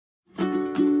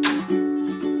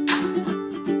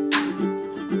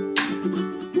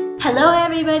Hello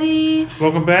everybody!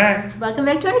 Welcome back. Welcome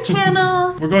back to our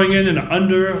channel. We're going in an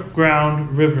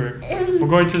underground river. We're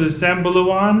going to the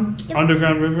Sambulawan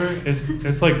underground river.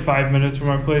 It's like 5 minutes from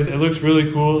our place. It looks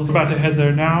really cool. We're about to head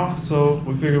there now, so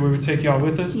we figured we would take y'all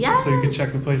with us. Yes. So you can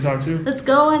check the place out too. Let's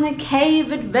go on a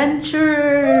cave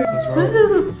adventure. Let's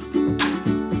roll.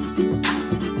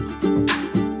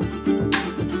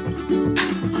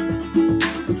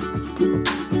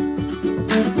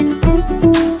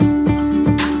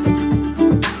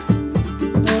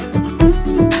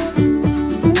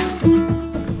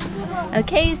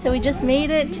 Okay, so we just made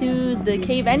it to the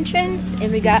cave entrance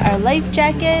and we got our life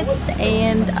jackets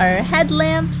and our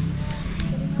headlamps.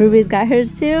 Ruby's got hers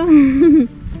too.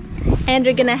 And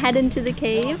we're gonna head into the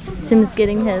cave. Tim's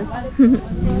getting his.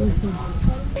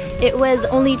 It was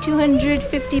only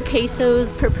 250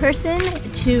 pesos per person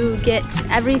to get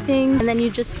everything, and then you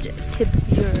just tip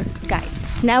your guide.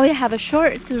 Now we have a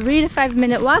short 3 to 5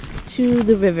 minute walk to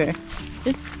the river.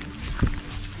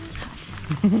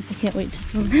 I can't wait to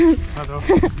swim.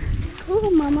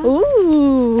 Cool, Mama.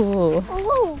 Ooh!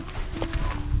 Oh.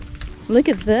 Look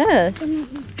at this.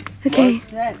 Okay. What's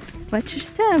that? Watch your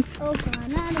step. Oh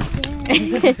God, not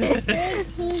again.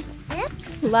 13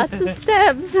 steps? Lots of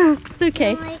steps. It's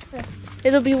okay. I like this.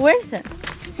 It'll be worth it.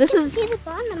 This is See the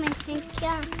bottom, I think,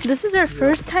 yeah. this is our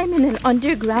first time in an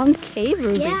underground cave,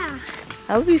 Ruby. Yeah.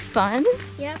 That'll be fun.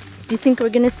 Yep. Do you think we're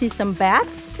gonna see some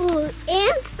bats? Ooh,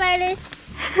 and spiders.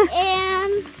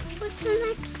 And what's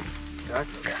the next?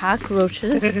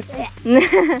 Cockroaches.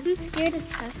 I'm scared of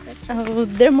cockroaches. Oh,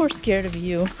 they're more scared of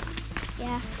you.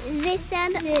 Yeah. They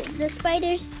said the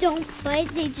spiders don't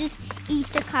bite, they just eat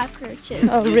the cockroaches.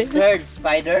 Oh, You really? scared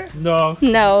spider? No.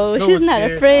 No, she's one's not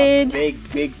scared. afraid.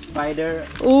 Big spider.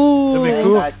 Ooh, That'd be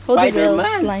cool. Like hold it real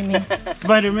Spider-Man. slimy.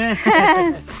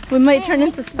 Spider-Man. We might turn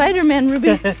into Spider-Man,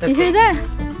 Ruby. You hear that?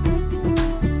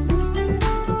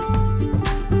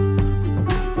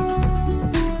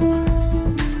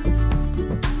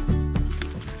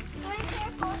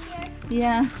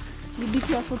 Yeah, you be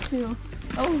careful too.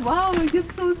 Oh wow, it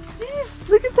gets so steep.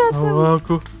 Look at that. Oh wow,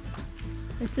 cool.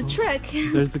 It's a trick.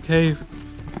 There's the cave.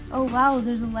 Oh wow,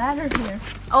 there's a ladder here.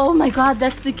 Oh my god,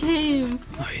 that's the cave.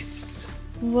 Nice.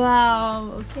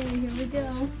 Wow. Okay, here we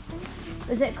go.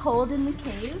 Is it cold in the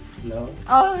cave? No.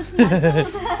 Oh, it's not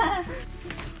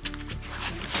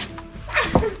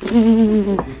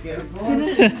cold. Be careful.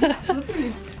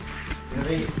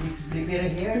 Please prepare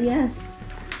here. Yes.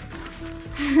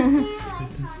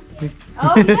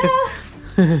 Oh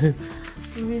yeah.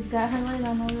 Ruby's got her light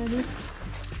on already.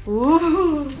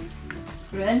 Ooh.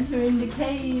 We're entering the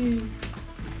cave.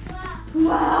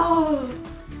 Wow.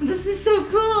 This is so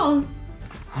cool.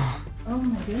 Oh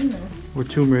my goodness. We're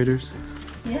Tomb Raiders.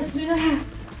 Yes, we are.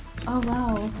 Oh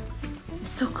wow.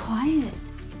 It's so quiet.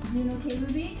 Is you okay,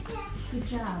 Ruby? Good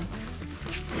job.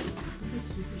 This is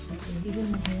super slippery.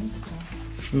 Even the hand stuff.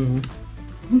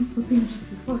 I'm slipping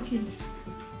just fucking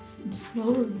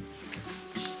slowly.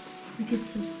 It gets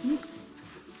so steep.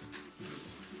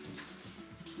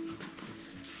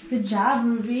 Good job,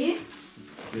 Ruby.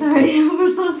 Sorry, we're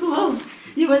so slow.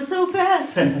 You went so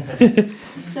fast. You're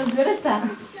so good at that.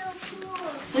 So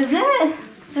cool. Is it?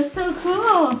 That's so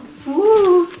cool.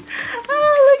 Ooh.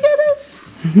 Oh, look at us.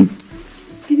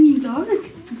 It's getting dark.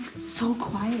 So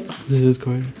quiet. This is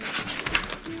quiet.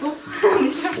 Oh,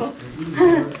 be careful.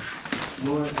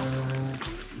 More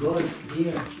gold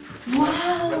here.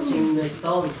 Wow. Touching the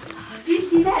stone. Do you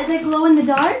see that? Is that glow in the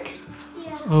dark?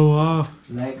 Yeah. Oh wow.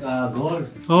 Like gold.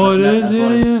 Oh, it But not is. a Yeah,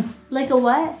 gold. yeah. Like a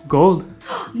what? Gold.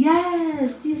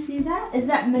 Yes. Do you see that? Is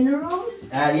that minerals?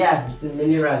 Yeah, it's a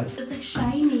mineral. It's like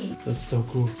shiny. That's so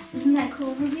cool. Isn't that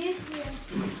cool, Ruby?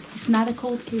 It's not a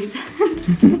cold cave.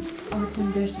 Oh, so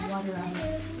there's water on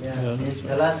it. Yeah, it's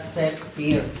the last step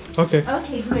here. Okay.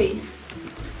 Okay, great.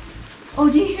 Oh,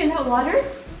 do you hear that water?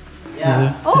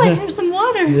 Yeah. Oh, I hear some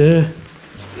water. Yeah.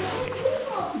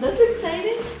 That's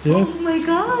exciting. Yeah. Oh my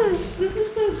gosh, this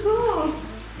is so cool.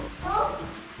 Oh,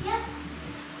 yep.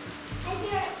 I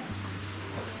hear it.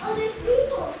 Oh, there's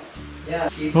people. Yeah.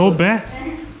 Oh, bats.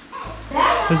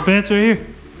 There's bats right here.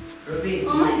 Ruby,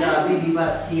 Oh my there's baby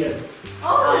bats here.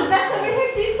 Oh, there's bats over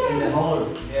here too, In the Tim. hole.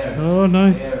 There. Oh,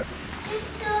 nice. There. There's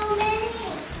so many.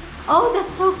 Oh,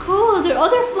 that's so cool. They're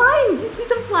flying. Do you see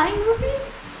them flying, Ruby?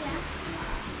 Yeah.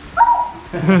 Oh!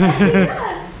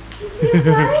 Yeah. You see them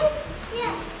flying?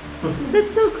 Yeah.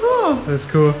 That's so cool. That's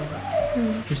cool.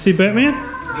 You see Batman?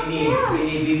 We need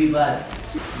baby bats.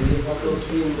 Do you want to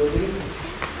swim, Ruby?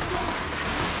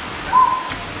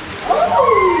 Oh!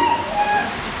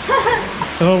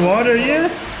 Oh, water, yeah.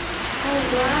 Oh,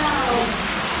 wow.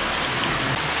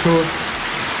 It's cool.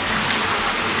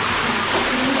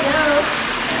 Here we go.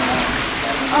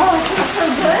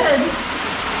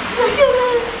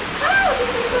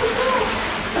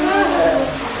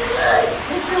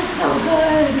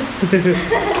 Robin,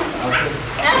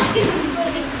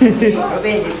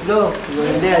 let's go. Go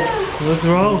in there. What's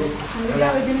wrong?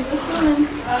 Yeah, we're gonna go swimming.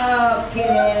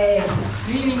 Okay.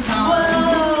 Swimming time.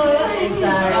 Swimming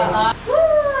time. Woo,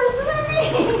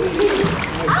 swimming!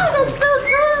 Oh, that's so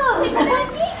cool!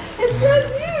 It's so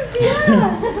cute, yeah!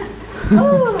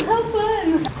 Oh, how fun!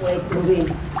 Wait, Robin.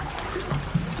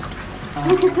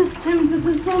 Look at this, Tim, this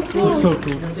is so cool. So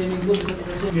cool. The swimming pool because of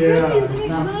the swimming. Yeah, Isn't it's it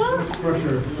not cool?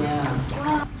 pressure. Yeah.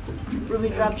 Wow. Ruby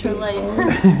dropped her light.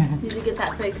 Need to get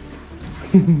that fixed.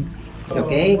 It's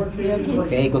okay?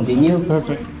 Okay, continue.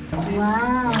 Perfect.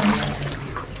 Wow.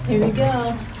 Here we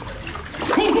go.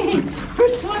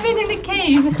 We're swimming in a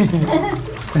cave.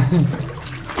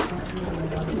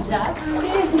 Good job,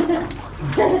 Ruby.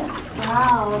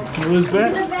 Wow. It was The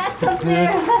best. bat's up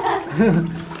there.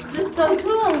 That's so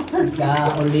cool.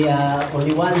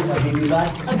 Only one, a baby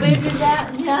bat. A baby bat,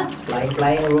 yeah.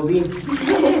 Flying, Robin.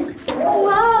 Oh,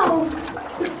 wow.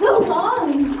 It's so long.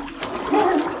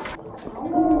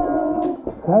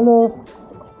 Hello.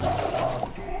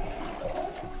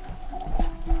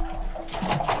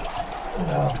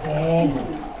 Okay.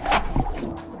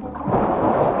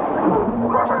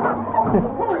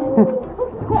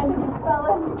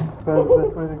 That's the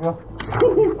best way to go.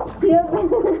 Yep.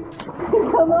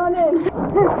 Come on in.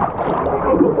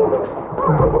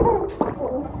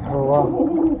 Oh wow.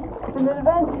 An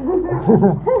adventure.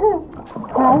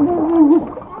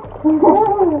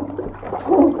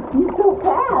 You're so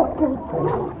fast.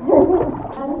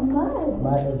 Out of mud.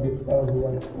 Mud of this here.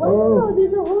 Wow,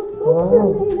 there's a whole sculpture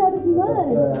made out of mud.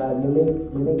 You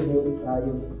make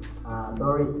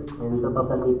Doris and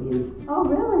Papa Philippines. Oh,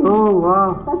 really? Oh wow.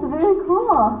 That's very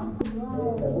cool.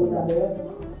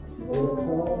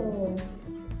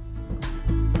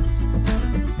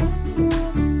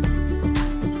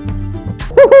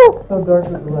 So dark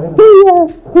with the light. Yeah.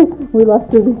 We lost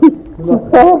her. We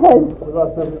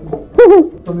lost everything.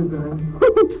 Something's behind you.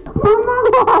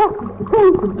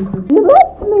 You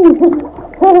left me.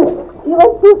 You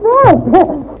went too fast.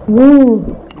 Move.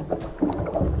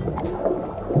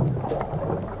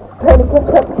 Trying to catch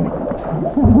up.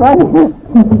 She's running.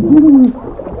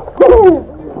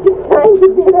 She's trying to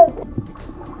beat us.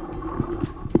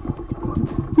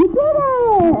 You did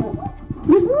it.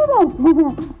 You beat us.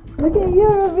 Look at you,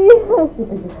 Ruby.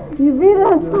 You beat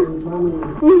us.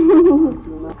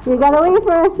 You gotta wait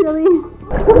for us, Shirley.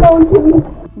 Come on, Jimmy.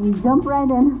 And jump right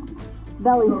in.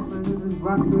 Belly. Do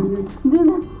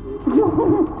that.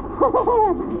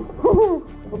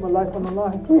 Put my life on the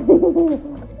line.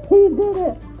 He did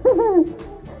it.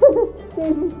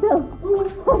 Save yourself.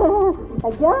 I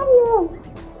got you.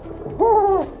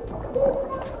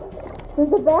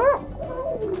 There's a bat.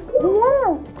 Yeah.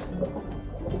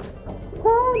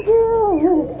 Found you.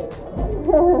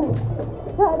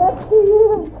 Caught up to you.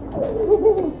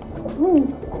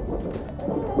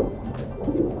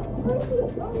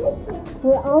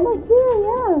 We're almost here,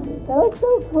 yeah. That was so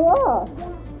cool.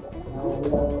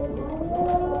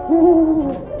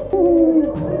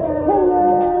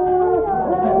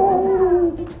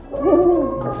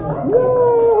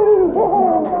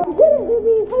 Get it,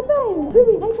 Ruby. High five.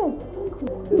 Ruby, high five.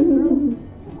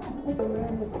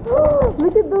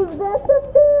 Look at those bats up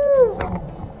there.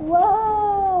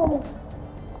 Wow.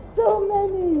 So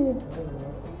many.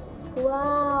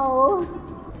 Wow.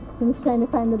 I'm just trying to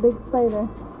find the big spider.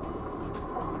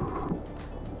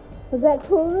 Was that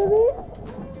cool, Ruby?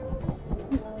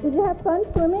 Did you have fun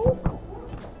swimming?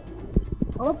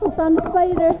 Also found a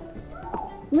spider.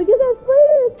 Look at that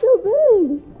spider, it's so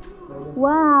big.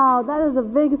 Wow, that is a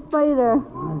big spider.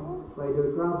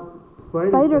 Spider crab.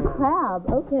 Spider crab,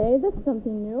 okay, that's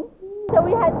something new. So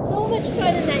we had so much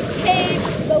fun in that cave,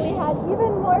 but we had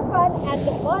even more fun at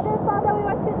the waterfall that we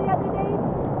went to the other day.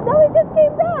 So we just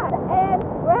came back, and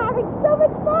we're having so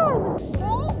much fun.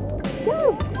 Go!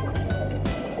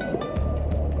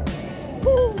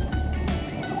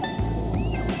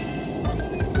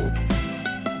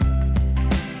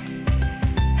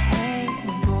 Hey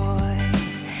boy,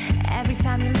 every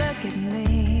time you look at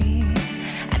me,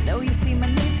 I know you see my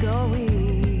knees go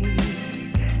weak,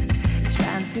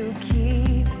 trying to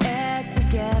keep it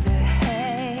together.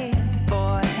 Hey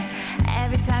boy,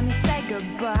 every time you say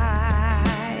goodbye,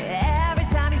 every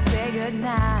time you say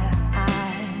goodnight,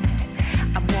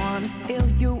 I wanna steal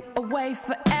you away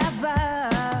forever.